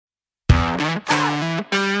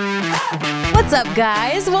What's up,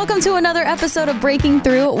 guys? Welcome to another episode of Breaking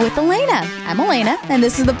Through with Elena. I'm Elena, and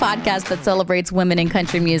this is the podcast that celebrates women in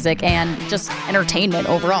country music and just entertainment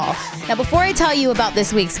overall. Now, before I tell you about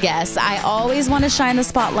this week's guest, I always want to shine the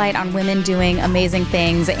spotlight on women doing amazing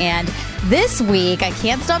things. And this week, I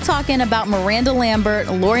can't stop talking about Miranda Lambert,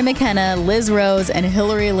 Lori McKenna, Liz Rose, and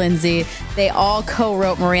Hillary Lindsay. They all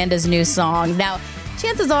co-wrote Miranda's new song. Now,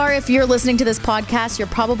 chances are, if you're listening to this podcast, you're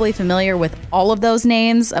probably familiar with all of those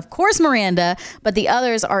names. Of course, Miranda, but the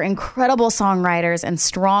others are incredible songwriters and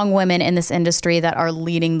strong women in this industry that are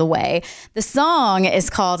leading the way. The song is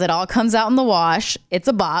called It All Comes Out in the Wash. It's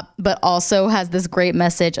a bop, but also has this great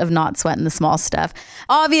message of not sweating the small stuff.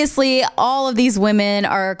 Obviously, all of these women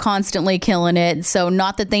are constantly killing it, so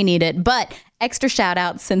not that they need it, but extra shout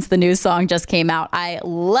out since the new song just came out. I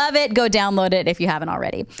love it. Go download it if you haven't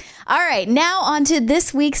already. All right, now on to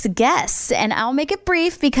this week's guest, and I'll make it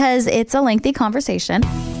brief because it's a lengthy conversation.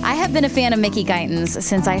 I have been a fan of Mickey Guyton's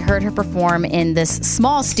since I heard her perform in this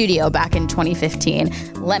small studio back in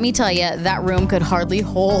 2015. Let me tell you, that room could hardly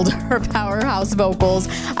hold her powerhouse vocals.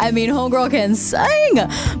 I mean, homegirl can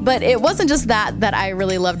sing. But it wasn't just that I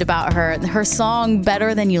really loved about her. Her song,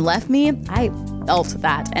 Better Than You Left Me, I felt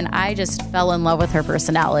that, and I just fell in love with her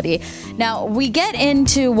personality. Now, we get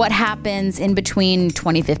into what happens in between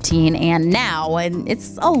 2015 and now, and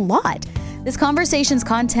it's a lot. This conversation's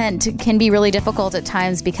content can be really difficult at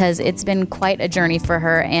times because it's been quite a journey for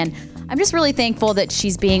her, and I'm just really thankful that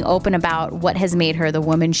she's being open about what has made her the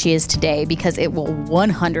woman she is today, because it will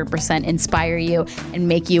 100% inspire you and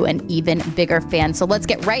make you an even bigger fan. So let's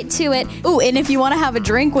get right to it. Ooh, and if you want to have a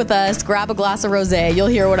drink with us, grab a glass of rosé. You'll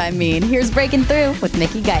hear what I mean. Here's Breaking Through with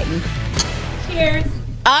Mickey Guyton. Cheers.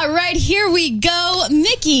 All right, here we go.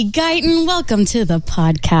 Mickey Guyton, welcome to the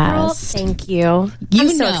podcast. Girl, thank you. I'm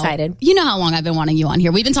so excited. You know how long I've been wanting you on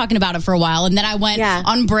here. We've been talking about it for a while, and then I went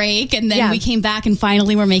on break, and then we came back, and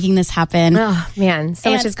finally we're making this happen. Oh, man,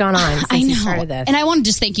 so much has gone on since you started this. And I want to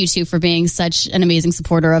just thank you, too, for being such an amazing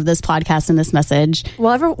supporter of this podcast and this message.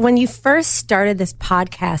 Well, when you first started this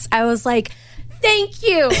podcast, I was like, thank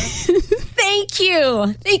you. Thank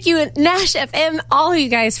you. Thank you, Nash FM, all of you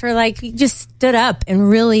guys, for you just stood up and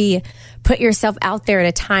really put yourself out there at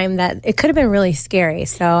a time that it could have been really scary.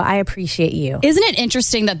 So I appreciate you. Isn't it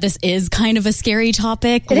interesting that this is kind of a scary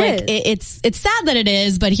topic? It's sad that it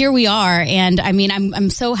is, but here we are. And I mean, I'm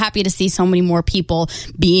so happy to see so many more people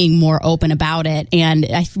being more open about it. And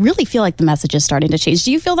I really feel like the message is starting to change.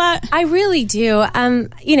 Do you feel that? I really do.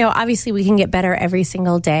 Obviously we can get better every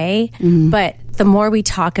single day, but the more we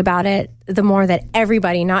talk about it, the more that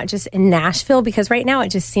everybody, not just in Nashville, because right now it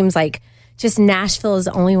just seems like just Nashville is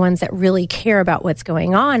the only ones that really care about what's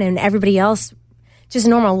going on, and everybody else, just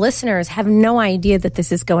normal listeners, have no idea that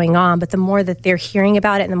this is going on. But the more that they're hearing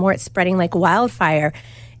about it and the more it's spreading like wildfire,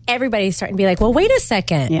 everybody's starting to be like, well, wait a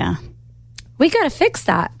second. Yeah. We got to fix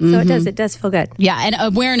that. So it does feel good. Yeah, and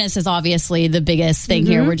awareness is obviously the biggest thing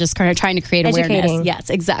here. We're just kind of trying to create awareness.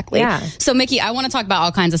 Yes, exactly. Yeah. So, Mickey, I want to talk about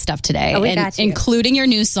all kinds of stuff today, including your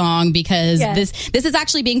new song, because this is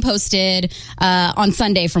actually being posted on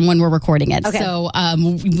Sunday from when we're recording it. Okay. So,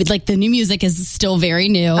 the new music is still very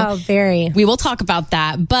new. Oh, very. We will talk about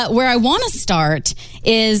that. But where I want to start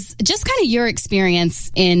is just kind of your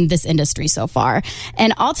experience in this industry so far.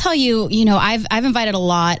 And I'll tell you, I've invited a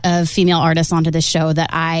lot of female artists onto this show that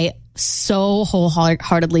I so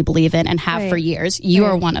wholeheartedly believe in and have for years. You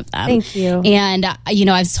are one of them. Thank you. And,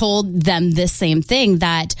 I've told them this same thing,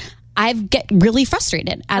 that I get really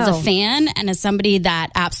frustrated as a fan and as somebody that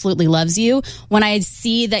absolutely loves you when I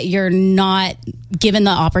see that you're not given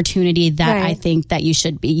the opportunity that I think that you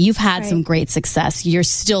should be. You've had some great success. You're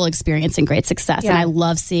still experiencing great success. And I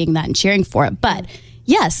love seeing that and cheering for it. But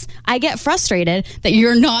yes, I get frustrated that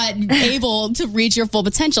you're not able to reach your full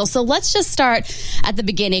potential. So let's just start at the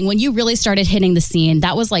beginning. When you really started hitting the scene,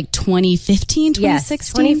 that was like 2015,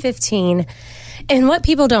 2016? Yes, 2015. And what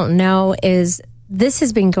people don't know is this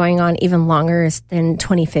has been going on even longer than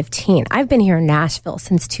 2015. I've been here in Nashville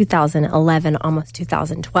since 2011, almost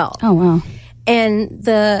 2012. Oh, wow. And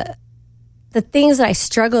the things that I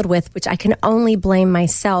struggled with, which I can only blame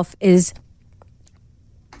myself, is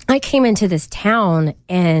I came into this town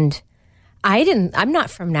and I'm not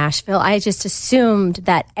from Nashville. I just assumed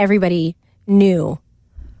that everybody knew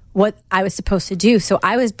what I was supposed to do. So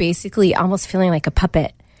I was basically almost feeling like a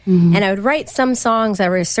puppet. Mm-hmm. And I would write some songs that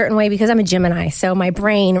were a certain way because I'm a Gemini. So my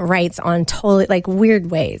brain writes on totally weird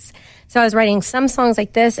ways. So I was writing some songs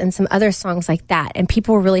like this and some other songs like that. And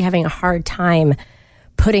people were really having a hard time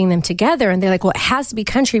putting them together. And they're like, well, it has to be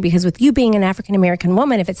country because with you being an African-American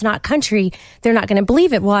woman, if it's not country, they're not going to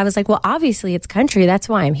believe it. Well, I was like, well, obviously it's country. That's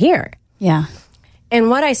why I'm here. Yeah. And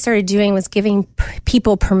what I started doing was giving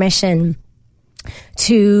people permission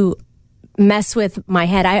to mess with my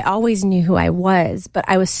head. I always knew who I was, but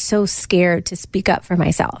I was so scared to speak up for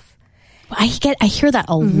myself. I hear that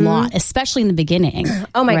a lot, especially in the beginning.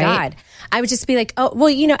 Oh my God. I would just be like, oh, well,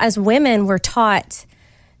 you know, as women, we're taught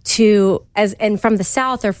to, and from the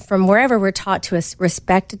South or from wherever, we're taught to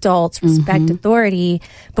respect adults, respect authority,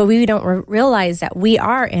 but we don't realize that we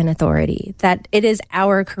are in authority, that it is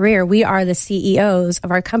our career. We are the CEOs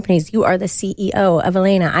of our companies. You are the CEO of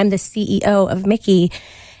Elena. I'm the CEO of Mickey.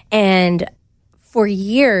 And for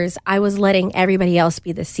years, I was letting everybody else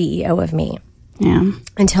be the CEO of me. Yeah.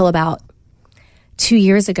 Until about 2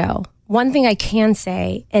 years ago. One thing I can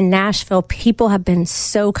say, in Nashville, people have been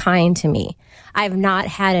so kind to me. I've not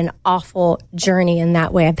had an awful journey in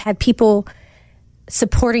that way. I've had people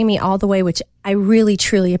supporting me all the way, which I really,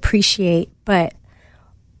 truly appreciate. But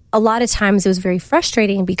a lot of times it was very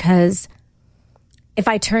frustrating because if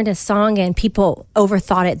I turned a song in, people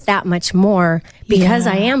overthought it that much more because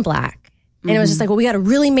I am Black. And it was just like, well, we got to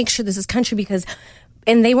really make sure this is country because,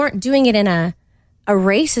 and they weren't doing it in a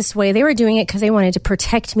racist way. They were doing it because they wanted to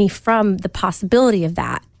protect me from the possibility of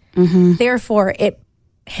that. Therefore, it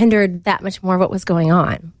hindered that much more what was going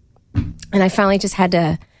on. And I finally just had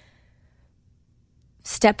to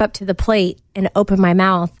step up to the plate and open my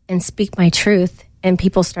mouth and speak my truth, and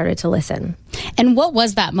people started to listen. And what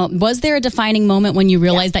was that moment? Was there a defining moment when you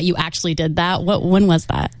realized that you actually did that? When was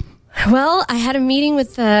that? Well, I had a meeting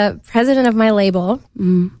with the president of my label.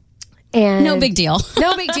 And no big deal.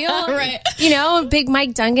 No big deal. Right. You know, big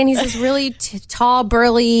Mike Dungan. He's this really tall,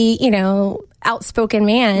 burly, you know, outspoken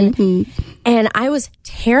man. And I was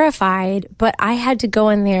terrified, but I had to go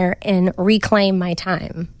in there and reclaim my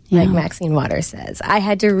time, like Maxine Waters says. I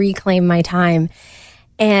had to reclaim my time.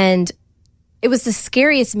 And it was the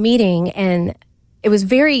scariest meeting, and it was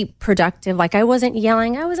very productive. Like, I wasn't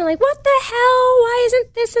yelling. I wasn't like, what the hell? Why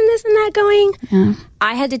isn't this and this and that going?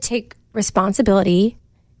 I had to take responsibility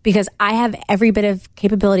because I have every bit of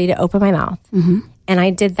capability to open my mouth. And I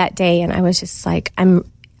did that day, and I was just like, I'm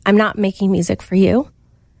not making music for you.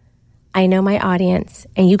 I know my audience,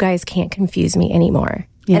 and you guys can't confuse me anymore.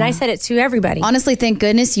 And I said it to everybody. Honestly, thank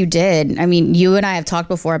goodness you did. I mean, you and I have talked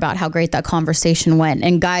before about how great that conversation went.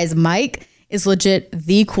 And guys, Mike is legit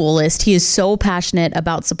the coolest. He is so passionate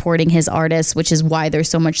about supporting his artists, which is why there's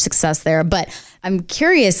so much success there. But I'm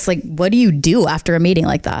curious, like, what do you do after a meeting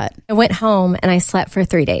like that? I went home and I slept for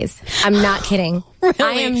 3 days. I'm not kidding. Really?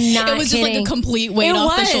 I am not kidding. It was just like a complete weight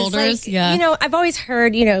off the shoulders. Like, you know, I've always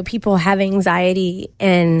heard, you know, people have anxiety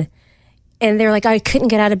and they're like, I couldn't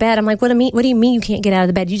get out of bed. I'm like, what do you mean you can't get out of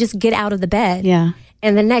the bed? You just get out of the bed. Yeah.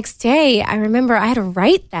 And the next day, I remember I had to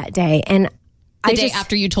write that day, and the day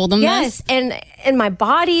after you told them this? Yes, and my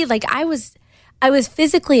body, like I was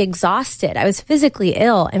physically exhausted. I was physically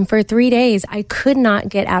ill, and for 3 days, I could not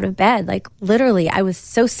get out of bed. Like, literally, I was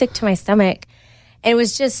so sick to my stomach, and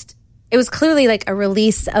it was clearly like a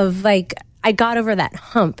release of, like, I got over that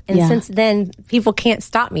hump, and since then, people can't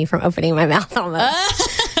stop me from opening my mouth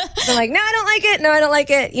almost. They're like, no, I don't like it. No, I don't like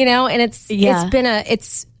it. You know, and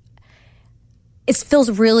it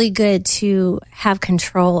feels really good to have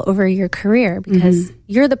control over your career because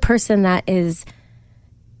you're the person that is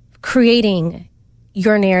creating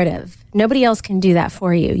your narrative. Nobody else can do that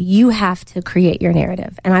for you. You have to create your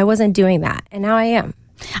narrative. And I wasn't doing that. And now I am.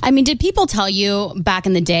 I mean, did people tell you back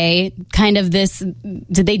in the day kind of this,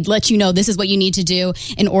 did they let you know this is what you need to do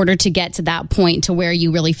in order to get to that point to where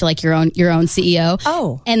you really feel like your own CEO?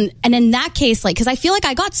 Oh. And in that case, like, because I feel like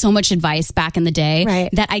I got so much advice back in the day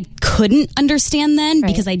that I couldn't understand then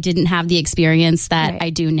because I didn't have the experience that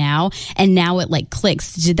I do now. And now it like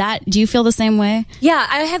clicks. Do you feel the same way? Yeah,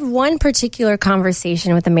 I had one particular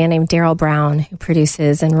conversation with a man named Daryl Brown who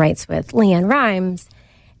produces and writes with Leanne Rimes.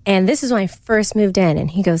 And this is when I first moved in. And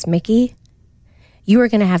he goes, Mickey, you are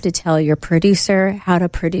going to have to tell your producer how to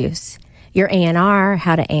produce, your A&R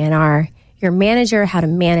how to A&R, your manager how to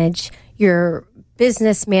manage, your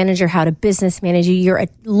business manager how to business manage you, your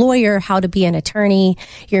lawyer how to be an attorney,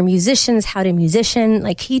 your musicians how to musician.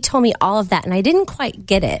 Like, he told me all of that. And I didn't quite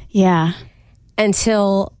get it. Yeah.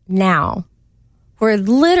 Until now, where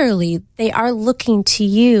literally they are looking to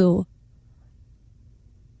you.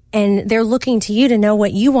 And they're looking to you to know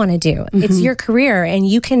what you want to do. It's your career. And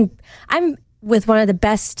I'm with one of the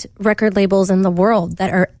best record labels in the world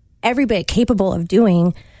that are every bit capable of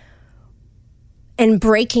doing and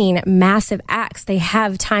breaking massive acts. They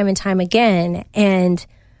have time and time again. And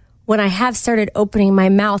when I have started opening my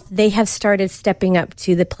mouth, they have started stepping up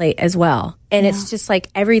to the plate as well. And it's just like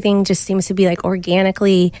everything just seems to be like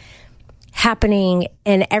organically, happening,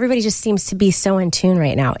 and everybody just seems to be so in tune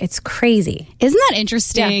right now. It's crazy. Isn't that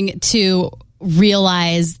interesting to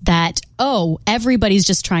realize that, everybody's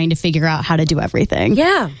just trying to figure out how to do everything?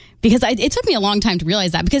 Yeah. Because it took me a long time to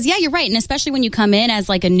realize that. Because, you're right. And especially when you come in as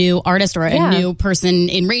like a new artist or a new person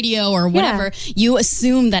in radio or whatever, you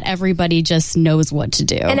assume that everybody just knows what to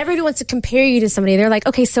do. And everybody wants to compare you to somebody. They're like,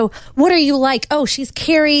 okay, so what are you like? Oh, she's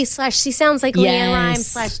Carrie / she sounds like Leanne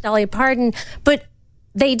Rimes / Dolly Parton. But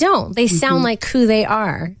they don't. They sound like who they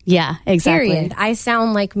are. Yeah, exactly. Period. I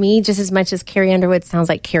sound like me just as much as Carrie Underwood sounds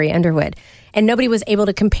like Carrie Underwood. And nobody was able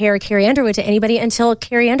to compare Carrie Underwood to anybody until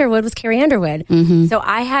Carrie Underwood was Carrie Underwood. So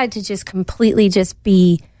I had to just completely just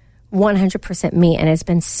be 100% me, and it's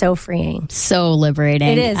been so freeing. So liberating.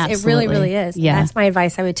 It is. Absolutely. It really, really is. Yeah. That's my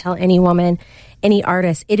advice I would tell any woman, any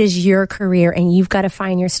artist. It is your career, and you've got to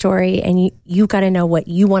find your story, and you've got to know what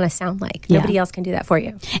you want to sound like. Nobody else can do that for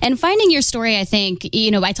you. And finding your story, I think,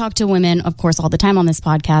 I talk to women, of course, all the time on this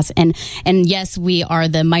podcast, and yes, we are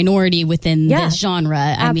the minority within this genre.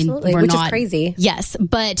 Absolutely. Which is crazy. Yes,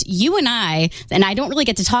 but you and I don't really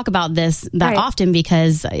get to talk about this that often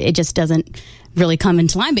because it just doesn't really come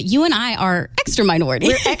into line, but you and I are extra minority.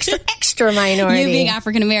 We're extra minority. You being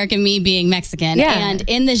African American, me being Mexican. Yeah. And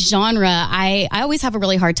in this genre, I always have a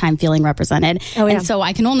really hard time feeling represented. And so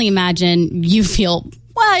I can only imagine you feel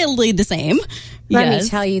wildly the same. Let me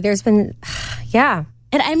tell you, there's been,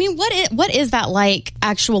 And I mean, what is that like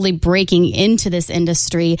actually breaking into this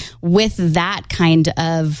industry with that kind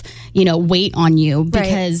of, weight on you?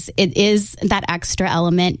 Because it is that extra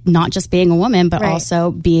element, not just being a woman, but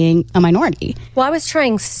also being a minority. Well, I was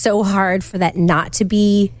trying so hard for that not to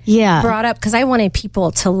be brought up, because I wanted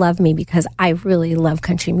people to love me because I really love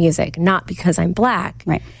country music, not because I'm Black.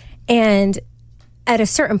 Right. And at a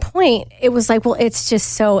certain point, it was like, well, it's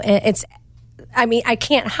just so, I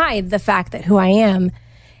can't hide the fact that who I am.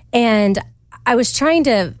 And I was trying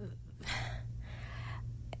to,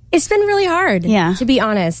 it's been really hard, to be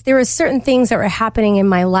honest. There were certain things that were happening in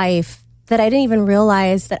my life that I didn't even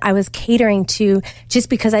realize that I was catering to just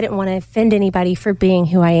because I didn't want to offend anybody for being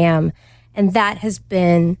who I am. And that has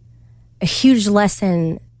been a huge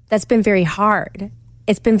lesson. That's been very hard.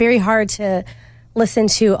 It's been very hard to listen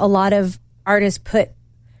to a lot of artists put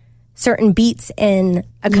certain beats in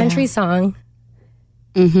a country song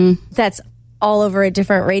that's all over a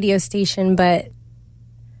different radio station, but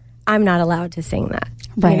I'm not allowed to sing that,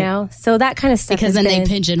 So that kind of stuff. Because then they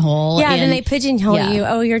pigeonhole. Then they pigeonhole you.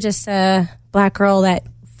 Oh, you're just a Black girl that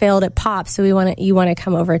failed at pop, so you want to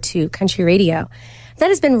come over to country radio. That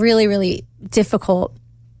has been really, really difficult.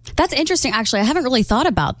 That's interesting. Actually, I haven't really thought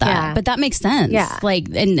about that, but that makes sense. Yeah, like,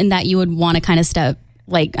 and that you would want to kind of step.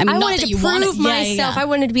 Like, I wanted to prove myself. I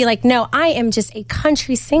wanted to be like, no, I am just a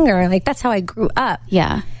country singer. Like, that's how I grew up.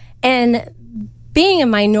 Yeah, and being a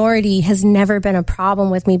minority has never been a problem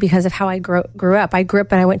with me because of how I grew up. I grew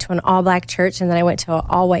up and I went to an all-Black church, and then I went to an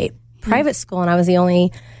all-white private school, and I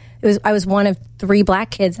was one of 3 Black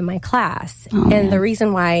kids in my class. The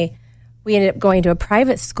reason why we ended up going to a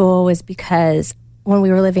private school was because when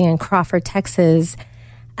we were living in Crawford, Texas,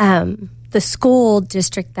 the school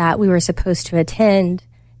district that we were supposed to attend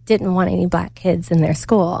didn't want any Black kids in their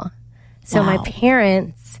school. So my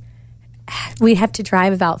parents, we'd have to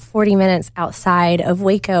drive about 40 minutes outside of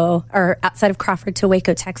Waco, or outside of Crawford to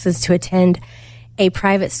Waco, Texas, to attend a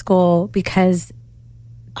private school because,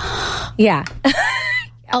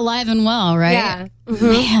 alive and well, right? Yeah.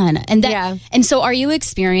 Man. And that, and so are you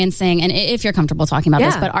experiencing, and if you're comfortable talking about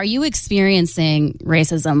this, but are you experiencing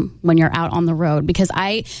racism when you're out on the road? Because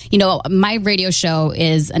my radio show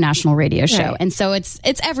is a national radio show. And so it's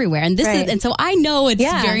everywhere. And this is, and so I know it's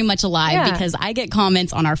very much alive because I get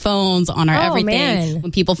comments on our phones, on our everything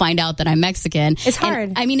when people find out that I'm Mexican. It's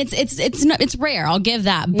hard. And, it's rare. I'll give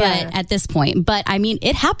that. But at this point,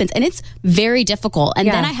 it happens, and it's very difficult. And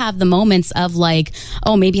then I have the moments of like,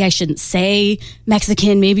 oh, maybe I shouldn't say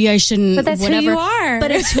Mexican, maybe I shouldn't, but that's whatever. Who you are.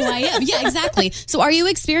 But it's who I am. Yeah, exactly. So are you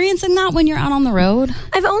experiencing that when you're out on the road?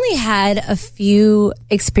 I've only had a few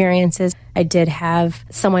experiences. I did have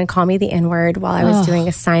someone call me the N-word while I was doing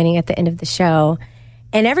a signing at the end of the show.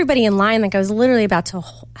 And everybody in line, like I was literally about to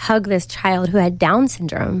hug this child who had Down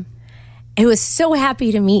syndrome, who was so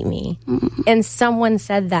happy to meet me. And someone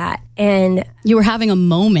said that. And you were having a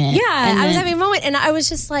moment. Yeah, I was having a moment. And I was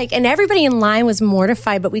just like, and everybody in line was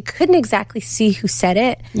mortified, but we couldn't exactly see who said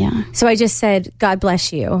it. Yeah. So I just said, God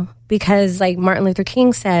bless you. Because like Martin Luther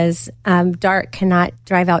King says, dark cannot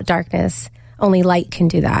drive out darkness. Only light can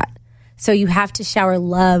do that. So you have to shower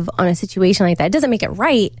love on a situation like that. It doesn't make it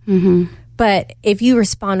right. But if you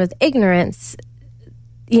respond with ignorance,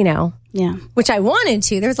 which I wanted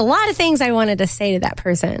to. There's a lot of things I wanted to say to that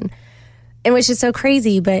person. And which is so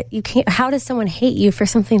crazy, but you can't, how does someone hate you for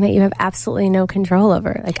something that you have absolutely no control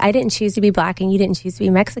over? Like, I didn't choose to be Black and you didn't choose to be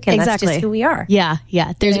Mexican. Exactly. That's just who we are. Yeah.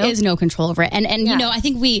 There is no control over it. And you know, I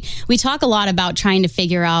think we talk a lot about trying to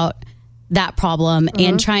figure out that problem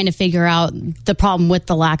and trying to figure out the problem with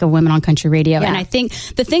the lack of women on country radio. Yeah. And I think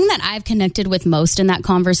the thing that I've connected with most in that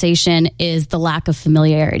conversation is the lack of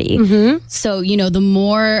familiarity. So, you know, the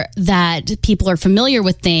more that people are familiar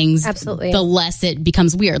with things, absolutely, the less it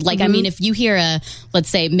becomes weird. Like, I mean, if you hear let's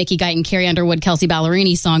say, Mickey Guyton, Carrie Underwood, Kelsey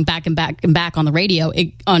Ballerini song back and back on the radio,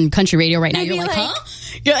 on country radio right now, you're like, huh?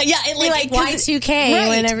 Yeah, like Y2K, right,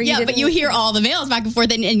 whenever you but you hear all the males back and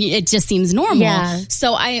forth and it just seems normal. Yeah.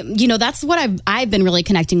 So that's what I've been really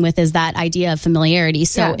connecting with, is that idea of familiarity.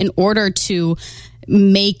 So in order to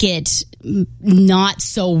make it not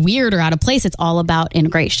so weird or out of place, it's all about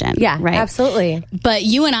integration. Yeah, right. Absolutely. But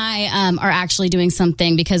you and I are actually doing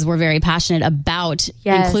something because we're very passionate about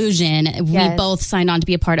inclusion. We both signed on to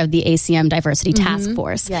be a part of the ACM Diversity Task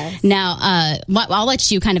Force. Yes. Now, I'll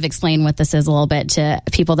let you kind of explain what this is a little bit to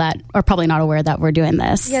people that are probably not aware that we're doing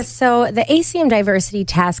this. Yes. So the ACM Diversity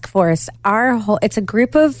Task Force, it's a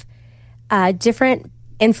group of different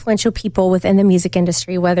influential people within the music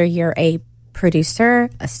industry, whether you're a producer,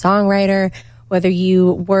 a songwriter, whether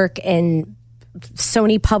you work in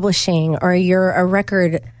Sony Publishing or you're a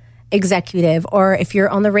record executive, or if you're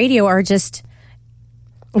on the radio, or just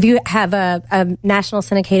if you have a national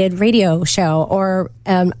syndicated radio show, or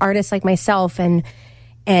artists like myself and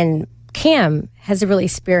Cam has really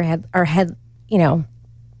spearhead or had, you know,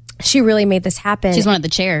 she really made this happen. She's one of the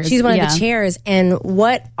chairs. She's one of the chairs. And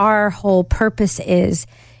what our whole purpose is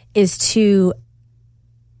to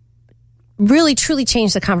really truly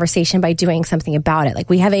change the conversation by doing something about it. Like,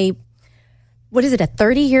 we have a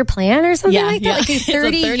 30-year plan or something like that? Like a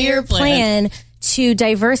 30-year plan to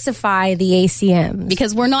diversify the ACMs.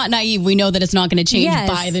 Because we're not naive. We know that it's not going to change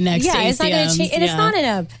by the next ACMs. It's not going to change. And it's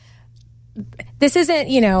not this isn't,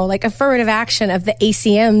 you know, like affirmative action of the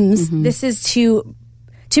ACMs. This is to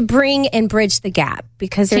bring and bridge the gap,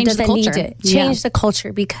 because there doesn't need to change the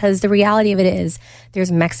culture, because the reality of it is there's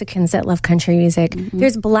Mexicans that love country music.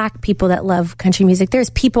 There's Black people that love country music. There's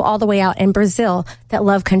people all the way out in Brazil that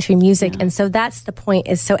love country music. And so that's the point,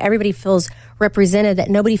 is so everybody feels represented, that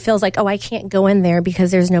nobody feels like, oh, I can't go in there because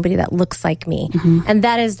there's nobody that looks like me. And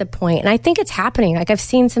that is the point. And I think it's happening. Like, I've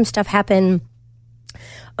seen some stuff happen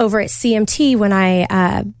over at CMT when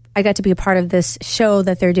I got to be a part of this show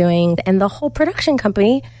that they're doing, and the whole production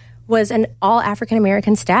company was an all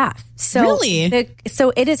African-American staff. So really?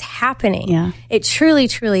 So it is happening. Yeah. It truly,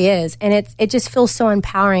 truly is. And it just feels so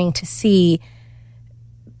empowering to see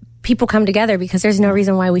people come together, because there's no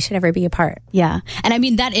reason why we should ever be apart. Yeah. And I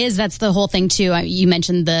mean, that's the whole thing too. You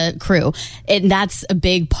mentioned the crew, and that's a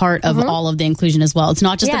big part of all of the inclusion as well. It's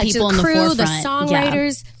not just the people in the forefront. The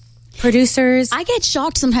songwriters, producers. I get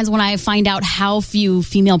shocked sometimes when I find out how few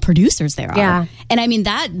female producers there are. Yeah. And I mean,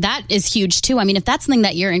 that is huge too. I mean, if that's something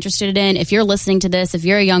that you're interested in, if you're listening to this, if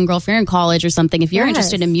you're a young girl, if you're in college or something, if you're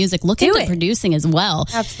interested in music, look into producing as well.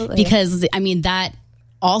 Absolutely. Because I mean, that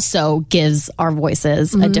also gives our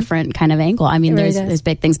voices a different kind of angle. I mean, there's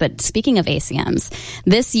big things. But speaking of ACMs,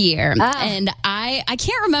 this year, and I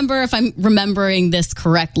can't remember if I'm remembering this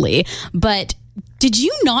correctly, but did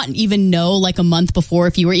you not even know, like, a month before,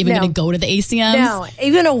 if you were even going to go to the ACMs? No,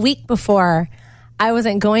 even a week before. I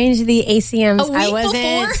wasn't going to the ACMs. I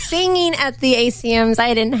wasn't singing at the ACMs.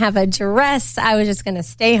 I didn't have a dress. I was just going to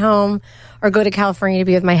stay home or go to California to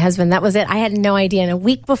be with my husband. That was it. I had no idea. And a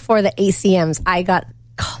week before the ACMs, I got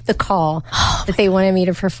the call that they wanted me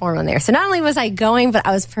to perform on there. So not only was I going, but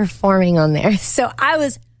I was performing on there. So I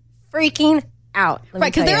was freaking out.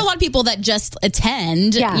 Right, because there are a lot of people that just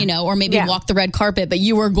attend, you know, or maybe walk the red carpet, but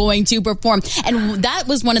you were going to perform. And that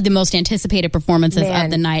was one of the most anticipated performances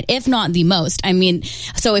of the night, if not the most. I mean,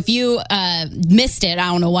 so if you missed it, I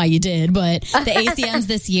don't know why you did, but the ACMs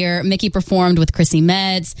this year, Mickey performed with Chrissy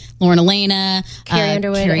Metz, Lauren Elena, Carrie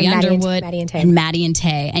Underwood, and Maddie and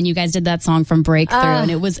Tay. And you guys did that song from Breakthrough, and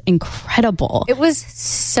it was incredible. It was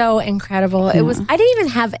so incredible. It was. I didn't even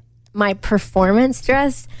have my performance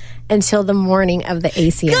dress until the morning of the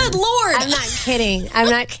ACMs. Good Lord! I'm not kidding.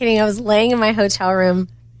 I was laying in my hotel room,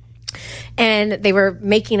 and they were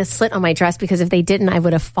making a slit on my dress, because if they didn't, I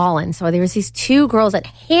would have fallen. So there was these two girls that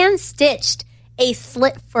hand-stitched a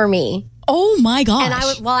slit for me. Oh my gosh.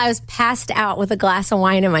 And while I was passed out with a glass of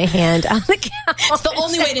wine in my hand on the couch. It's the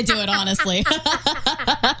only way to do it, honestly.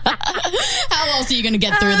 How else are you going to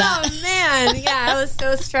get through that? Oh, man. Yeah, I was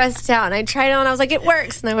so stressed out. And I tried it on. I was like, it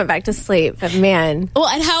works. And I went back to sleep. But, man. Well,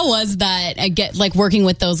 and how was that, working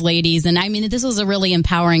with those ladies? And I mean, this was a really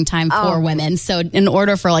empowering time for women. So in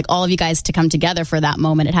order for, all of you guys to come together for that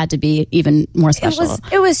moment, it had to be even more special.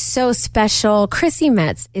 It was so special. Chrissy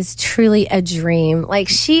Metz is truly a dream.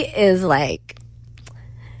 She is,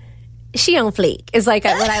 she on fleek is what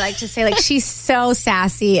I like to say. She's so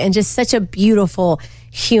sassy and just such a beautiful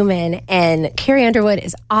human. And Carrie Underwood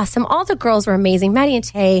is awesome. All the girls were amazing. Maddie and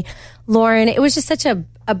Tay, Lauren. It was just such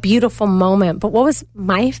a beautiful moment. But what was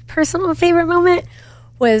my personal favorite moment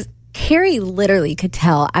was Carrie literally could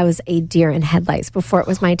tell I was a deer in headlights before it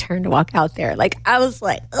was my turn to walk out there. I was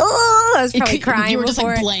oh, I was probably crying. You were just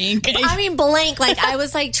before. Blank. I mean, blank. I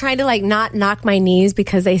was trying to not knock my knees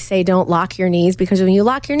because they say don't lock your knees because when you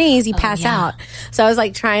lock your knees, you pass out. So I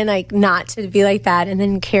was trying not to be like that. And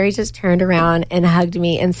then Carrie just turned around and hugged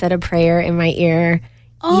me and said a prayer in my ear.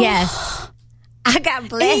 Oh. Yes. I got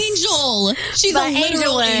blessed. Angel. She's a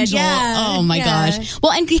literal angel. Yeah, oh my gosh.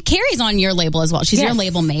 Well, and Carrie's on your label as well. She's your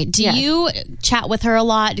label mate. Do you chat with her a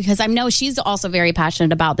lot? Because I know she's also very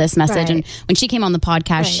passionate about this message. Right. And when she came on the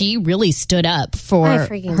podcast, she really stood up for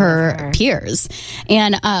her peers.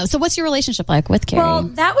 And so what's your relationship like with Carrie? Well,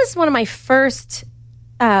 that was one of my first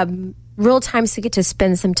real times to get to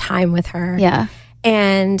spend some time with her. Yeah.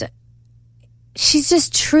 And she's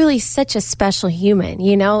just truly such a special human,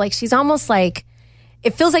 she's almost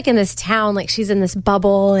it feels in this town, she's in this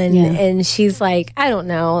bubble and she's I don't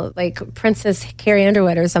know, Princess Carrie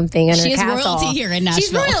Underwood or something in her castle. She's royalty here in Nashville.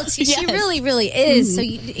 She's royalty. Yes. She really, really is. So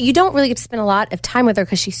you don't really get to spend a lot of time with her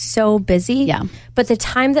because she's so busy. Yeah. But the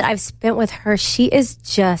time that I've spent with her, she is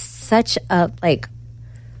just such a,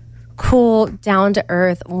 cool,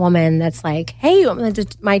 down-to-earth woman that's hey,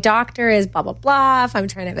 my doctor is blah, blah, blah. If I'm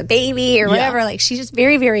trying to have a baby or whatever. She's just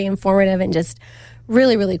very, very informative and just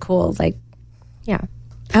really, really cool. Yeah.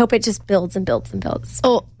 I hope it just builds and builds and builds.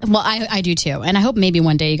 Oh, well, I do too. And I hope maybe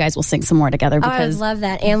one day you guys will sing some more together. Because I would love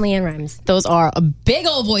that. And Leanne Rhymes. Those are big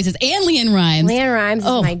old voices. And Leanne Rhymes. Leanne Rhymes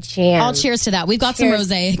is my jam. All cheers to that. We've got some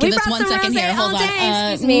rosé. Give us 1 second here. Hold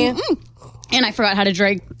on. Excuse me. And I forgot how to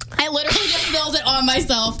drink. I literally just spilled it on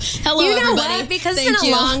myself. Hello, everybody. What? Because it's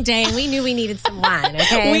been a long day and we knew we needed some wine,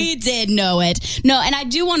 okay? We did know it. No, and I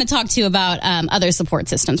do want to talk to you about other support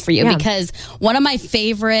systems for you because one of my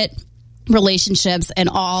favorite relationships in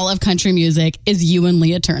all of country music is you and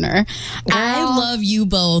Leah Turner. Girl. I love you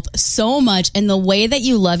both so much, and the way that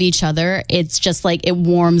you love each other, it's just it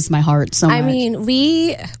warms my heart so much. I mean,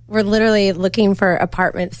 we were literally looking for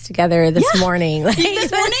apartments together this morning.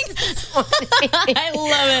 This morning? I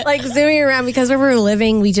love it. Zooming around because where we're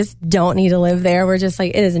living, we just don't need to live there. We're just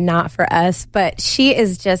it is not for us. But she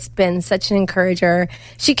has just been such an encourager.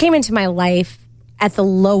 She came into my life at the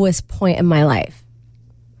lowest point in my life,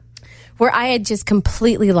 where I had just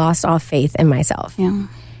completely lost all faith in myself. Yeah.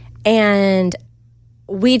 And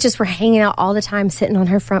we just were hanging out all the time, sitting on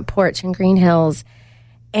her front porch in Green Hills.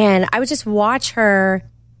 And I would just watch her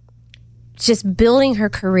just building her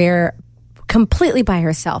career completely by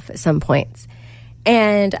herself at some points.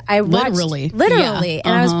 And I watched... Literally. Yeah.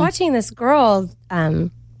 And I was watching this girl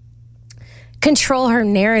control her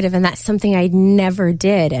narrative, and that's something I never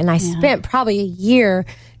did. And I spent probably a year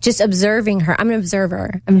just observing her. I'm an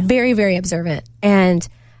observer. I'm very, very observant. And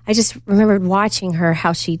I just remembered watching her,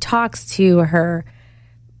 how she talks to her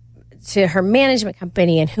management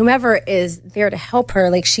company and whomever is there to help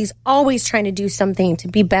her. She's always trying to do something to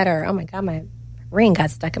be better. Oh my God, my ring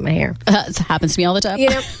got stuck in my hair. It happens to me all the time.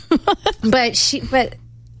 But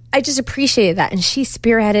I just appreciated that. And she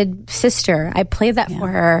spearheaded Sister. I played that for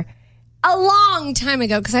her a long time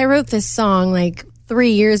ago because I wrote this song 3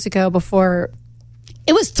 years ago before.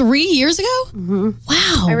 It was 3 years ago? Mm-hmm.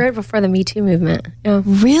 Wow. I wrote it before the Me Too movement. Yeah.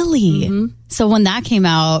 Really? Mm-hmm. So when that came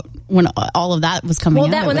out, when all of that was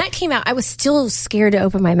coming out? When that came out, I was still scared to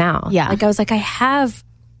open my mouth. Yeah. I was I have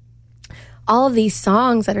all of these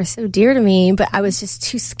songs that are so dear to me, but I was just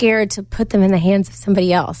too scared to put them in the hands of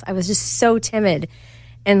somebody else. I was just so timid.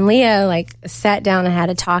 And Leah sat down and had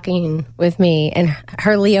a talking with me in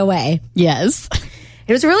her Leah way. Yes.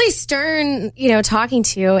 It was really stern, talking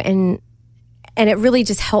to, and it really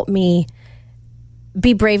just helped me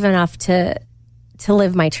be brave enough to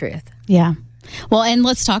live my truth. Yeah. Well, and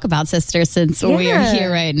let's talk about Sister since we are here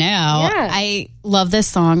right now. Yeah. I love this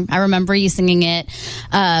song. I remember you singing it.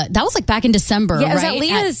 That was back in December, right? It was at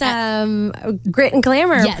Leah's Grit and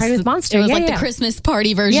Glamour Party with Monster. It was the Christmas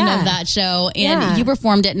party version of that show. And you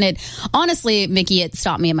performed it. And it, honestly, Mickey, it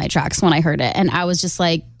stopped me in my tracks when I heard it. And I was just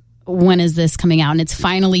when is this coming out? And it's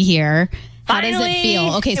finally here. How does it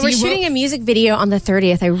feel? Okay, so we're shooting a music video on the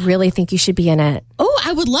 30th. I really think you should be in it. Oh,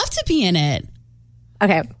 I would love to be in it.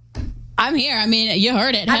 Okay. I'm here. I mean, you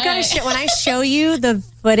heard it. I've got to when I show you the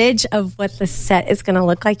footage of what the set is going to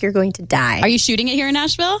look like, you're going to die. Are you shooting it here in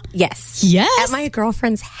Nashville? Yes. Yes. At my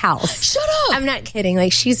girlfriend's house. Shut up. I'm not kidding.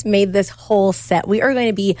 Like, she's made this whole set. We are going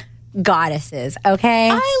to be goddesses, okay?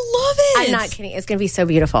 I love it. I'm not kidding. It's going to be so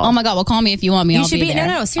beautiful. Oh my God. Well, call me if you want me. You I'll should be there.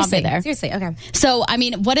 No, seriously. I'll be there. Seriously, okay. So, I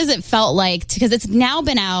mean, what has it felt like? Because it's now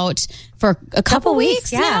been out for a couple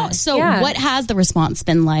weeks now. So what has the response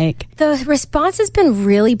been like? The response has been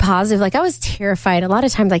really positive. Like, I was terrified. A lot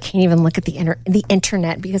of times I can't even look at the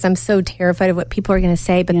internet because I'm so terrified of what people are going to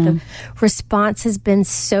say. But the response has been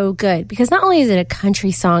so good because not only is it a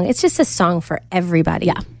country song, it's just a song for everybody.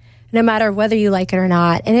 Yeah. No matter whether you like it or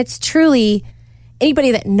not. And it's truly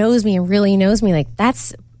anybody that knows me and really knows me, like,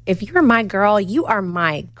 if you're my girl, you are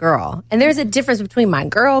my girl. And there's a difference between my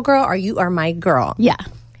girl, or you are my girl. Yeah.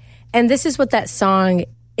 And this is what that song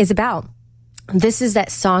is about. This is that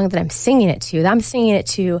song that I'm singing it to. I'm singing it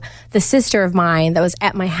to the sister of mine that was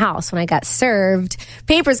at my house when I got served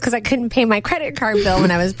papers because I couldn't pay my credit card bill when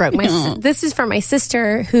I was broke. This is for my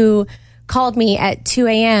sister who called me at 2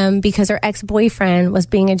 a.m. because her ex-boyfriend was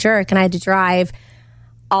being a jerk and I had to drive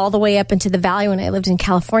all the way up into the valley when I lived in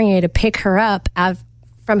California to pick her up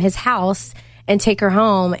from his house and take her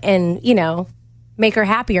home and, make her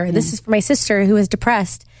happier. Mm. This is for my sister who is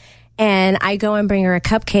depressed. And I go and bring her a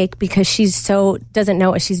cupcake because doesn't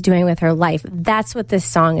know what she's doing with her life. That's what this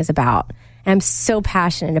song is about. And I'm so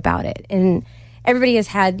passionate about it. And everybody has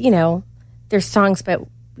had, their songs, but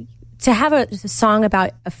to have a song about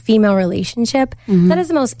a female relationship, that is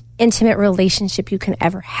the most intimate relationship you can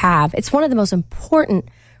ever have. It's one of the most important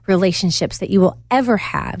relationships that you will ever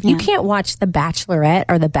have. Yeah. You can't watch The Bachelorette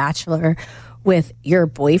or The Bachelor with your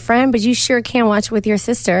boyfriend, but you sure can watch with your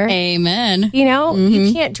sister. Amen.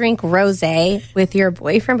 You can't drink rosé with your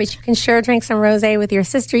boyfriend, but you can sure drink some rosé with your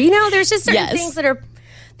sister. There's just certain things that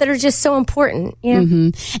are just so important.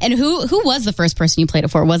 And who was the first person you played it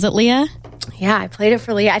for? Was it Leah? Yeah, I played it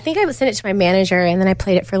for Leah. I think I sent it to my manager, and then I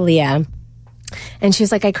played it for Leah. And she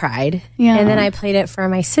was like, I cried. Yeah. And then I played it for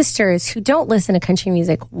my sisters who don't listen to country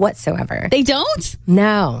music whatsoever. They don't?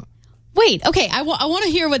 No. Wait, okay. I want to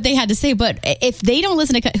hear what they had to say, but if they don't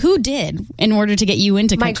listen to who did in order to get you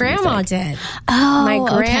into country music? My grandma did. Oh, my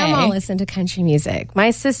grandma listened to country music.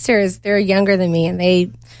 My sisters, they're younger than me, and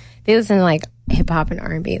they listen to like hip hop and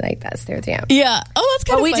R&B, like that's their jam. Yeah. Oh, that's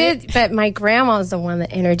kind of funny. But my grandma is the one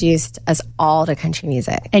that introduced us all to country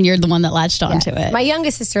music. And you're the one that latched onto it. My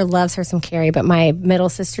youngest sister loves her some Carrie, but my middle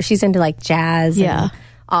sister, she's into like jazz and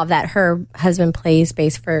all of that. Her husband plays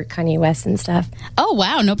bass for Kanye West and stuff. Oh,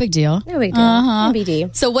 wow. No big deal. No big deal.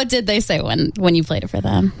 NBD. So what did they say when you played it for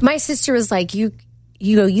them? My sister was like, you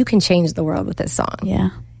can change the world with this song.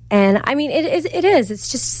 Yeah. And I mean, it is.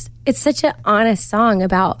 It's such an honest song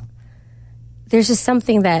about, there's just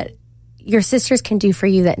something that your sisters can do for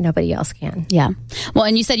you that nobody else can. Yeah. Well,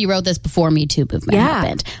 and you said you wrote this before Me Too movement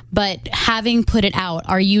happened. But having put it out,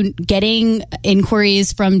 are you getting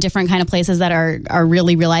inquiries from different kind of places that are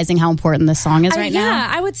really realizing how important this song is right now?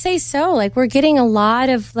 Yeah, I would say so. Like, we're getting a lot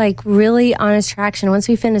of like really honest traction. Once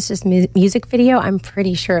we finish this music video, I'm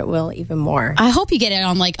pretty sure it will even more. I hope you get it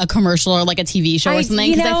on like a commercial or like a TV show or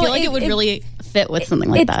something, because I feel like it would really fit with something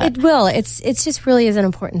like that. It will. It's just really is an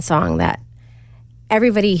important song that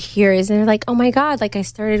everybody hears and they're like, oh my God, like I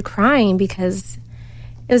started crying because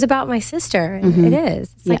it was about my sister. And it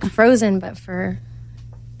is. It's like Frozen, but for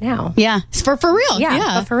now. Yeah. It's for real.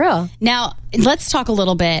 Yeah. But for real. Now, let's talk a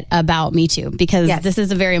little bit about Me Too, because this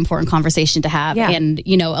is a very important conversation to have. Yeah. And,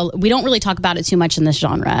 we don't really talk about it too much in this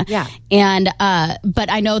genre. Yeah. And, but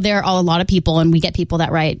I know there are a lot of people, and we get people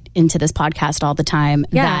that write into this podcast all the time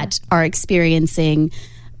that are experiencing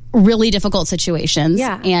really difficult situations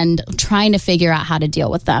and trying to figure out how to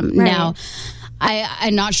deal with them. Right. Now,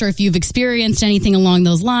 I'm not sure if you've experienced anything along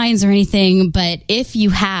those lines or anything, but if you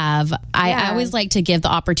have, I always like to give the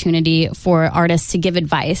opportunity for artists to give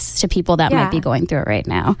advice to people that might be going through it right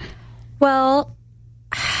now. Well,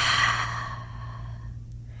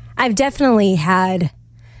 I've definitely had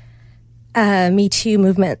Me Too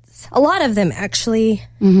movements. A lot of them, actually.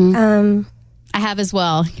 I have as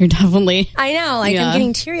well. You're definitely... I know, like I'm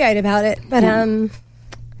getting teary-eyed about it, but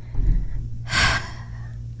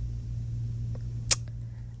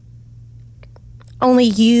only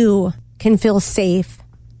you can feel safe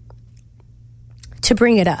to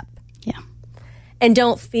bring it up. Yeah. And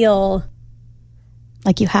don't feel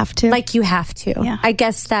like you have to. Like you have to. Yeah. I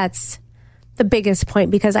guess that's the biggest point,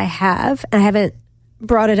 because I haven't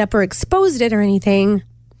brought it up or exposed it or anything,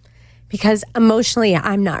 because emotionally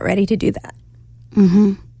I'm not ready to do that.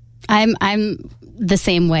 I'm the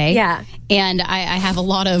same way. Yeah. And I have a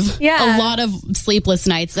lot of sleepless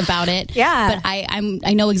nights about it. Yeah. But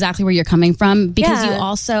I know exactly where you're coming from, because you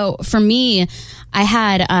also, for me, I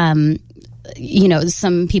had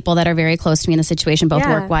some people that are very close to me in the situation, both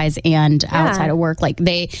work wise and outside of work. Like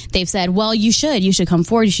they've said, well, you should come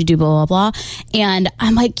forward, you should do blah, blah, blah. And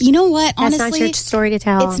I'm like, you know what? Honestly, that's not your story to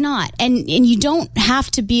tell. It's not. And you don't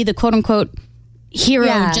have to be the quote unquote hero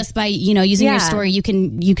just by using your story. You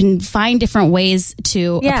can find different ways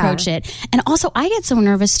to approach it. And also, I get so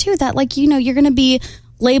nervous too that you're going to be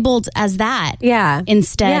labeled as that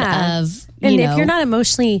instead of if you're not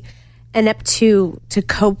emotionally inept to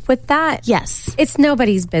cope with that, it's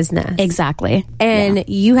nobody's business. Exactly. And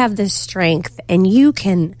you have the strength, and you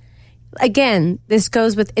can, again, this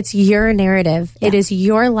goes with, it's your narrative. It is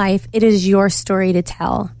your life. It is your story to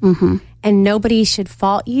tell. And nobody should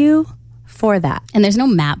fault you for that. And there's no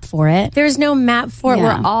map for it. There's no map for it.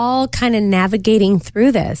 We're all kind of navigating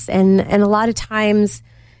through this. And a lot of times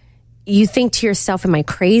you think to yourself, am I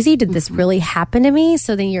crazy? Did this really happen to me?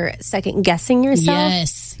 So then you're second guessing yourself.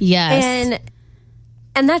 Yes.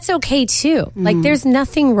 And that's okay too. Like, there's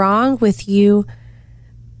nothing wrong with you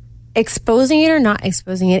exposing it or not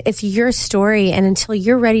exposing it. It's your story. And until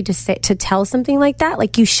you're ready to tell something like that,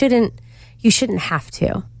 like you shouldn't have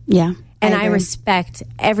to. Yeah. And I respect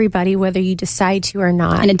everybody, whether you decide to or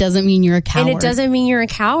not. And it doesn't mean you're a coward. And it doesn't mean you're a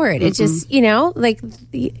coward. It just,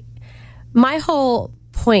 my whole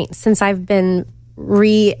point since I've been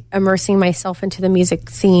re-immersing myself into the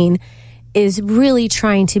music scene is really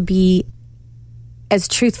trying to be as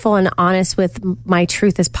truthful and honest with my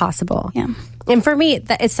truth as possible. Yeah. And for me,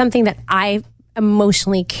 it's something that I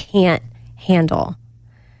emotionally can't handle.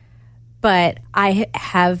 But I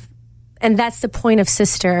have, and that's the point of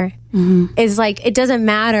Sister, is like, it doesn't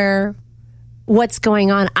matter what's going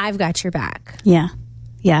on. I've got your back. Yeah.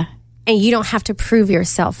 Yeah. And you don't have to prove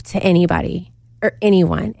yourself to anybody or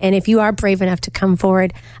anyone. And if you are brave enough to come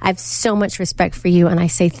forward, I have so much respect for you. And I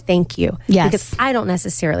say thank you. Yes. Because I don't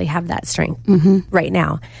necessarily have that strength right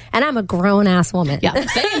now. And I'm a grown ass woman. Yeah.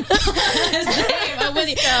 Same. I'm with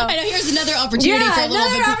you. I know. Here's another opportunity for a little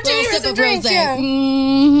sip of rosé.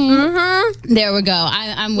 There we go.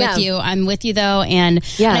 I'm with you. I'm with you though. And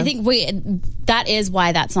I think that is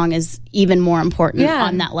why that song is even more important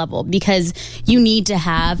on that level, because you need to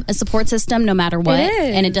have a support system no matter what.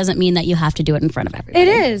 And it doesn't mean that you have to do it in front of everybody.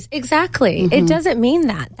 It is. Exactly. It doesn't mean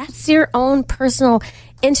that. That's your own personal,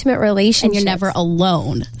 intimate relationship. And you're never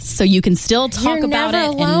alone. So you can still talk about it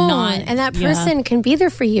alone. and not. And that person can be there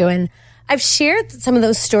for you. And I've shared some of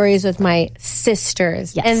those stories with my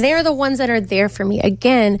sisters. Yes. And they're the ones that are there for me.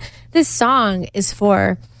 Again, this song is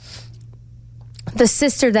for the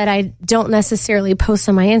sister that I don't necessarily post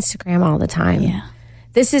on my Instagram all the time. Yeah.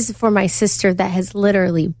 This is for my sister that has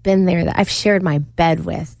literally been there, that I've shared my bed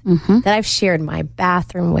with, that I've shared my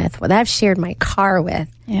bathroom with, that I've shared my car with.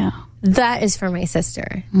 Yeah. That is for my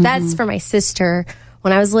sister. That's for my sister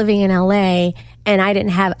when I was living in LA and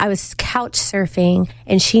I was couch surfing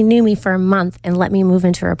and she knew me for a month and let me move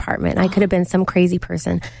into her apartment. I could have been some crazy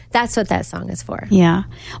person. That's what that song is for. Yeah.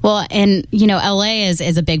 Well, and LA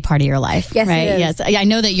is a big part of your life, yes, right? It is. Yes. I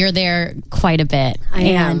know that you're there quite a bit. I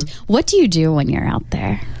am. What do you do when you're out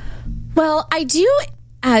there? Well, I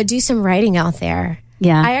do some writing out there.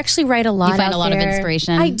 Yeah. I actually write a lot. You find out a lot there. of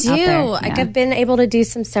inspiration. I do. Out there. Like I've been able to do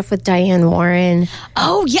some stuff with Diane Warren.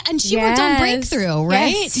 Oh yeah, and she worked on Breakthrough,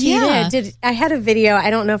 right? Yes, she did. I had a video. I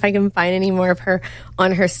don't know if I can find any more of her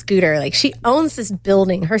on her scooter. Like she owns this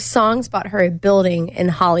building. Her songs bought her a building in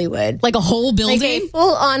Hollywood, like a whole building, like a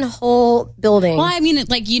full-on whole building. Well, I mean,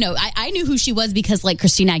 I knew who she was because like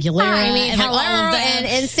Christina Aguilera and all of them. And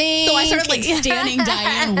NSYNC. So I started standing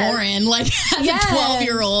Diane Warren as a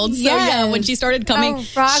 12-year-old. So yeah, when she started coming,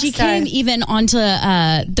 she came even onto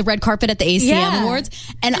the red carpet at the ACM Awards,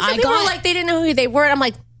 and I people were like, they didn't know who they were. And I'm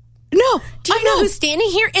like, no, do you know who's standing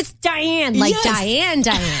here? It's Diane. Like Diane.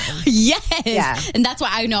 Yes. Yeah. And that's why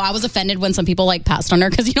I was offended when some people passed on her,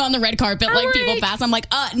 because on the red carpet people pass. I'm like,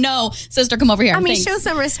 no, sister, come over here. I mean, show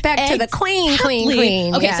some respect to the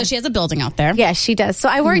queen. Okay, so she has a building out there. Yeah, she does. So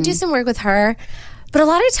I do some work with her. But a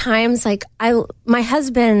lot of times, my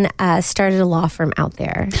husband started a law firm out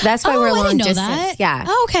there. That's why we're long distance. That. Yeah.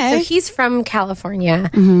 Oh, okay. So he's from California,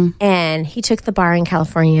 and he took the bar in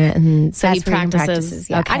California, and so he practices.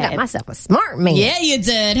 Yeah, okay. I got myself a smart man. Yeah, you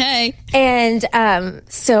did. Hey. And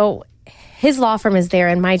so his law firm is there,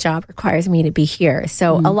 and my job requires me to be here.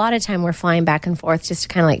 So a lot of time we're flying back and forth just to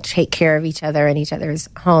kind of take care of each other and each other's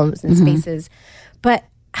homes and spaces. But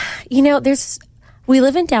we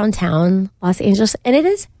live in downtown Los Angeles, and it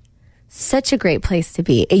is such a great place to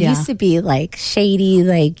be. It used to be like shady,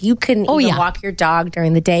 like you couldn't even walk your dog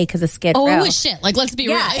during the day because of Skid Row. Oh, it was shit. Like, let's be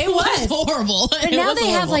real. It was horrible. But now they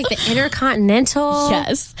have like the Intercontinental.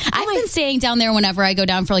 Yes. I've been staying down there whenever I go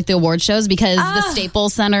down for like the award shows because the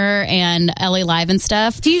Staples Center and LA Live and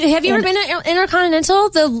stuff. Have you ever been to Intercontinental?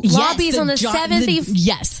 The lobbies on the 7th.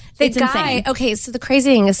 Yes. It's insane. Okay, so the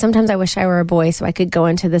crazy thing is sometimes I wish I were a boy so I could go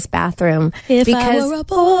into this bathroom. If I were a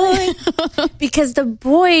boy. Because the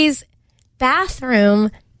boys'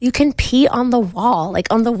 bathroom, you can pee on the wall,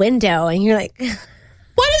 like on the window, and you're like...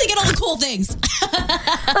 Why do they get all the cool things?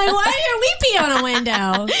 Like, why didn't we pee on a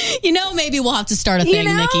window? Maybe we'll have to start a thing,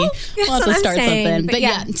 Nikki. We'll have to start something. But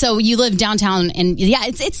yeah, so you live downtown, and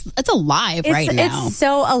it's alive right now. It's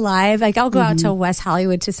so alive. Like, I'll go out to West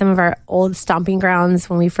Hollywood to some of our old stomping grounds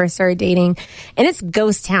when we first started dating, and it's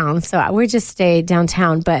ghost town. So we just stay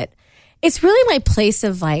downtown, but it's really my place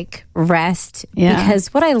of like rest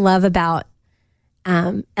because what I love about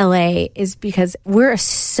LA is because we're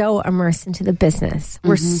so immersed into the business.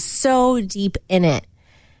 We're so deep in it.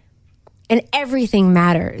 And everything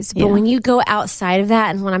matters. But when you go outside of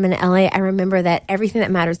that, and when I'm in LA, I remember that everything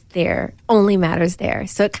that matters there only matters there.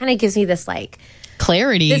 So it kind of gives me this like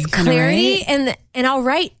clarity. Right? And I'll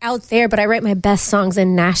write out there, but I write my best songs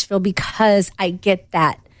in Nashville because I get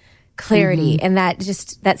that clarity and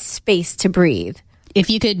that space to breathe.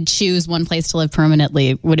 If you could choose one place to live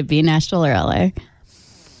permanently, would it be Nashville or LA?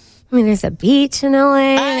 I mean, there's a beach in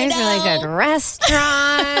LA. There's really good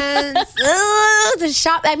restaurants. The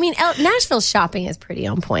shop. I mean, Nashville's shopping is pretty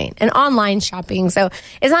on point, and online shopping. So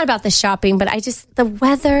it's not about the shopping, but the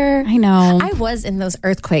weather. I know. I was in those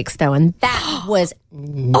earthquakes though, and that was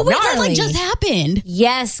gnarly. That like just happened.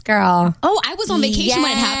 Yes, girl. Oh, I was on vacation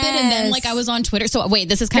when it happened, and then like I was on Twitter. So wait,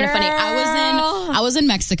 this is kind of funny. I was in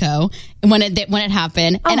Mexico when it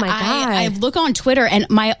happened, and I look on Twitter, and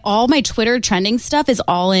all my Twitter trending stuff is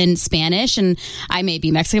all in Spanish, and I may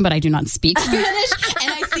be Mexican, but I do not speak Spanish.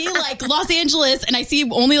 And I see like Los Angeles, and I see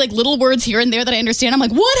only like little words here and there that I understand. I'm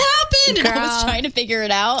like, what happened? Girl. And I was trying to figure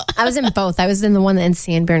it out. I was in both. I was in the one in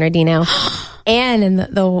San Bernardino and in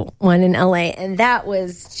the one in LA, and that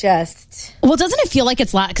was just... Well, doesn't it feel like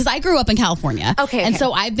it's loud? Because I grew up in California. Okay. And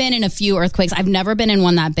so I've been in a few earthquakes. I've never been in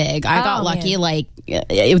one that big. I got lucky, like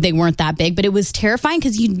they weren't that big, but it was terrifying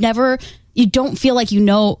because you don't feel like you're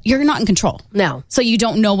not in control. No. So you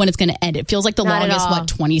don't know when it's going to end. It feels like the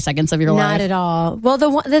longest, 20 seconds of your life? Not at all. Well,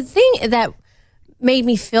 the thing that made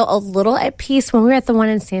me feel a little at peace when we were at the one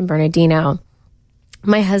in San Bernardino,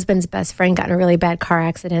 my husband's best friend got in a really bad car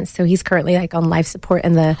accident. So he's currently like on life support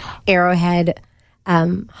in the Arrowhead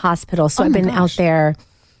hospital. So I've been out there.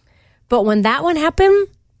 But when that one happened,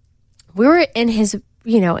 we were in his, in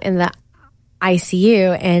the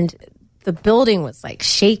ICU, and the building was like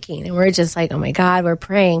shaking, and we're just like, oh my God, we're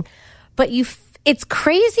praying. But it's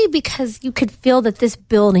crazy because you could feel that this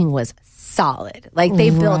building was solid. Like they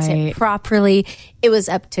built it properly. It was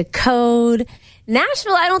up to code.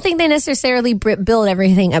 Nashville, I don't think they necessarily build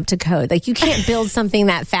everything up to code. Like you can't build something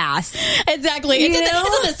that fast. Exactly. It's in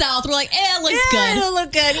the South. We're like, it looks good. It'll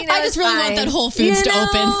look good. I just really want that Whole Foods to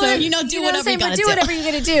open. So, do whatever you gotta do. Do whatever you're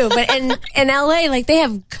gonna do. But in LA, like they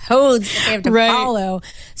have codes that they have to follow.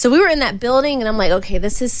 So we were in that building, and I'm like, okay,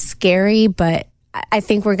 this is scary, but I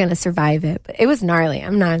think we're gonna survive it. But it was gnarly.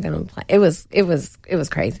 I'm not gonna play. It was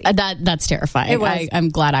crazy. That's terrifying. I'm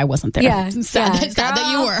glad I wasn't there. Yeah, sad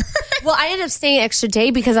that you were. Well, I ended up staying an extra day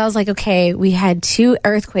because I was like, okay, we had 2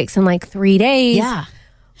 earthquakes in like 3 days. Yeah.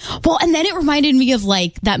 Well, and then it reminded me of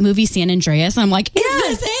like that movie San Andreas. And I'm like, is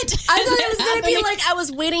this it? I thought it was going to be like, I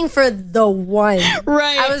was waiting for the one.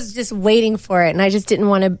 Right. I was just waiting for it. And I just didn't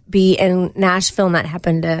want to be in Nashville, and that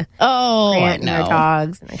happened to Grant and our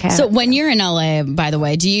dogs. And cat. So when you're in LA, by the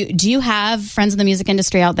way, do you have friends in the music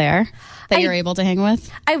industry out there that you're able to hang with?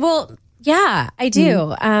 Yeah, I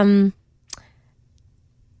do.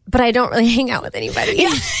 But I don't really hang out with anybody. Yeah,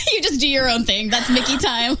 you just do your own thing. That's Mickey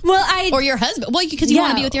time. Or your husband. Well, because you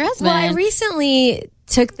want to be with your husband. Well, I recently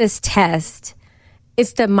took this test.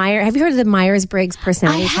 It's the Have you heard of the Myers-Briggs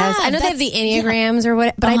personality test? I know they have the Enneagrams or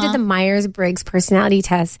what, but I did the Myers-Briggs personality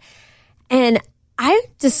test. And I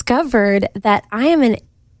discovered that I am an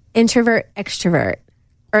introvert extrovert.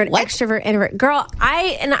 Or an extrovert introvert. Girl,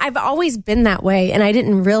 I've always been that way, and I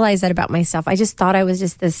didn't realize that about myself. I just thought I was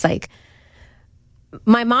just this like...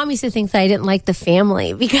 My mom used to think that I didn't like the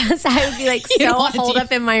family because I would be like so holed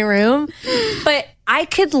up in my room. But I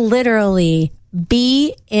could literally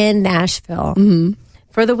be in Nashville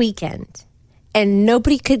for the weekend, and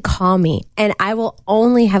nobody could call me. And I will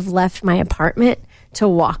only have left my apartment to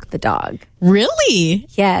walk the dog. Really?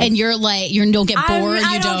 Yes. And you're like, you don't get bored?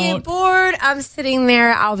 I don't get bored. I'm sitting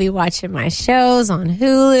there. I'll be watching my shows on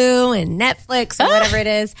Hulu and Netflix or whatever it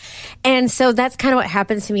is. And so that's kind of what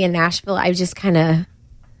happens to me in Nashville. I just kind of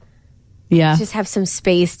just have some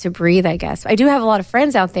space to breathe, I guess. I do have a lot of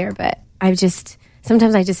friends out there, but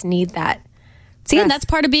sometimes I just need that. See, and that's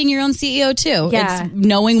part of being your own CEO too. Yeah. It's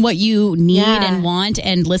knowing what you need and want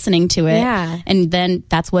and listening to it. Yeah. And then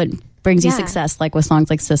that's what brings you success, like with songs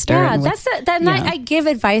like Sister. Yeah, and I give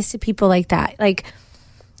advice to people like that. Like,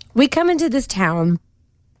 we come into this town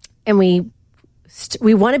and we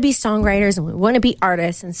want to be songwriters and we want to be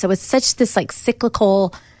artists. And so it's such this like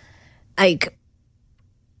cyclical, like,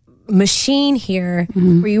 machine here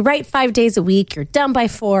where you write 5 days a week, you're done by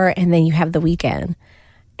 4, and then you have the weekend.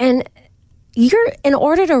 And in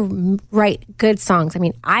order to write good songs, I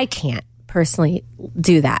mean, I can't personally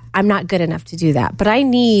do that. I'm not good enough to do that. But I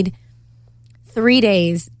need 3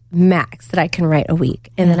 days max that I can write a week.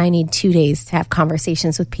 And then I need 2 days to have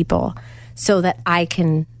conversations with people so that I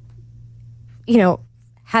can,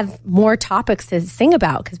 have more topics to sing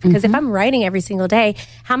about. Because if I'm writing every single day,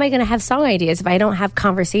 how am I going to have song ideas if I don't have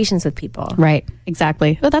conversations with people? Right,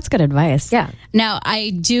 exactly. Well, that's good advice. Yeah. Now,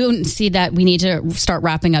 I do see that we need to start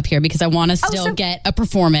wrapping up here because I want to still get a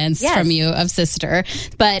performance from you of Sister.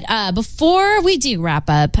 But before we do wrap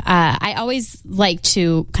up, I always like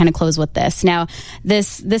to kind of close with this. Now,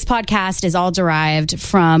 this podcast is all derived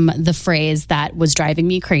from the phrase that was driving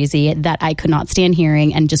me crazy that I could not stand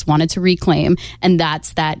hearing and just wanted to reclaim, and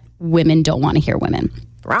that's that women don't want to hear women.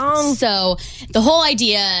 Wrong. So the whole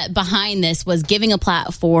idea behind this was giving a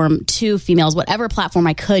platform to females, whatever platform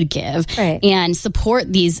I could give, and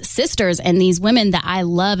support these sisters and these women that I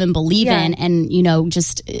love and believe in, and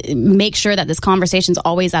just make sure that this conversation's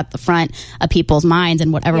always at the front of people's minds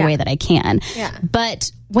in whatever way that I can. Yeah.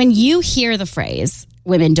 But when you hear the phrase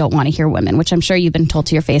 "women don't want to hear women," which I'm sure you've been told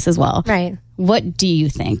to your face as well, right? What do you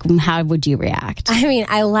think? How would you react? I mean,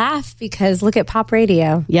 I laugh because look at pop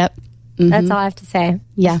radio. Yep. That's all I have to say.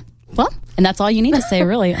 Yeah. Well, and that's all you need to say,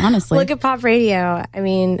 really, honestly. Look at pop radio. I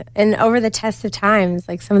mean, and over the test of times,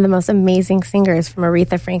 like some of the most amazing singers from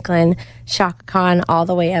Aretha Franklin, Chaka Khan, all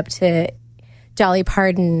the way up to Dolly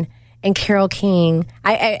Parton and Carole King.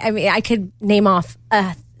 I mean, I could name off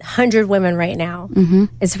 100 women right now.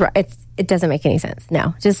 It doesn't make any sense.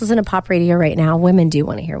 No, just listen to pop radio right now. Women do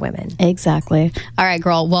want to hear women. Exactly. All right,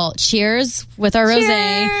 girl. Well, cheers with our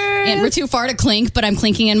rosé. And we're too far to clink, but I'm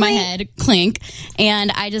clinking in my head. Clink.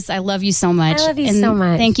 And I love you so much. I love you so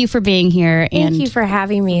much. Thank you for being here. Thank you for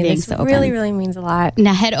having me. This really, really means a lot.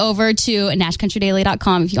 Now head over to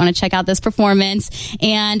NashCountryDaily.com if you want to check out this performance.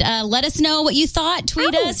 And let us know what you thought.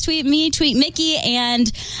 Tweet us, tweet me, tweet Mickey.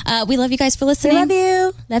 And we love you guys for listening. We love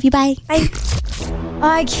you. Love you. Bye. Bye.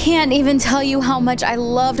 I can't even tell you how much I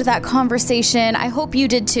loved that conversation. I hope you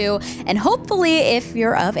did too. And hopefully, if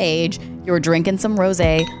you're of age, you're drinking some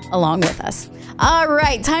rosé along with us. All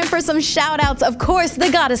right, time for some shout outs. Of course, the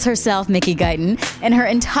goddess herself, Mickey Guyton, and her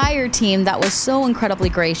entire team that was so incredibly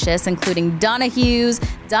gracious, including Donna Hughes,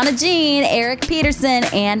 Donna Jean, Eric Peterson,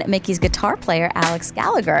 and Mickey's guitar player, Alex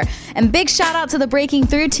Gallagher. And big shout out to the Breaking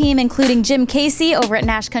Through team, including Jim Casey over at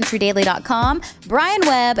NashCountryDaily.com, Brian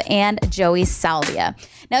Webb, and Joey Salvia.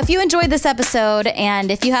 Now, if you enjoyed this episode, and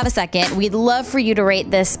if you have a second, we'd love for you to rate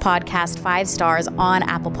this podcast 5 stars on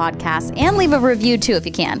Apple Podcasts and leave a review too if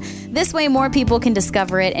you can. This way, more people can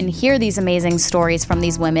discover it and hear these amazing stories from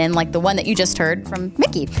these women, like the one that you just heard from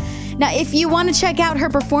Mickey. Now, if you want to check out her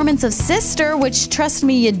performance of Sister, which trust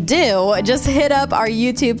me, you do, just hit up our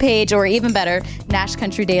YouTube page, or even better,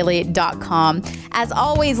 NashCountryDaily.com. As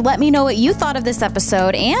always, let me know what you thought of this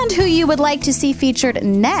episode and who you would like to see featured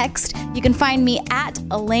next. You can find me at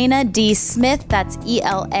Elena D. Smith. That's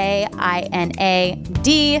ELAINA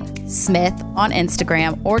D. Smith on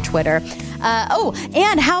Instagram or Twitter.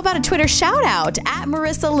 And how about a Twitter shout out at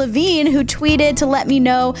Marissa Levine, who tweeted to let me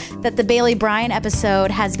know that the Bailey Bryan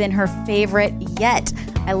episode has been her favorite yet.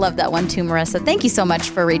 I love that one too, Marissa. Thank you so much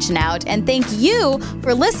for reaching out, and thank you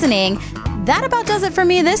for listening. That about does it for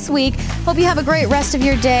me this week. Hope you have a great rest of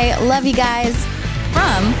your day. Love you guys.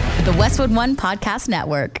 From the Westwood One Podcast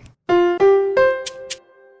Network.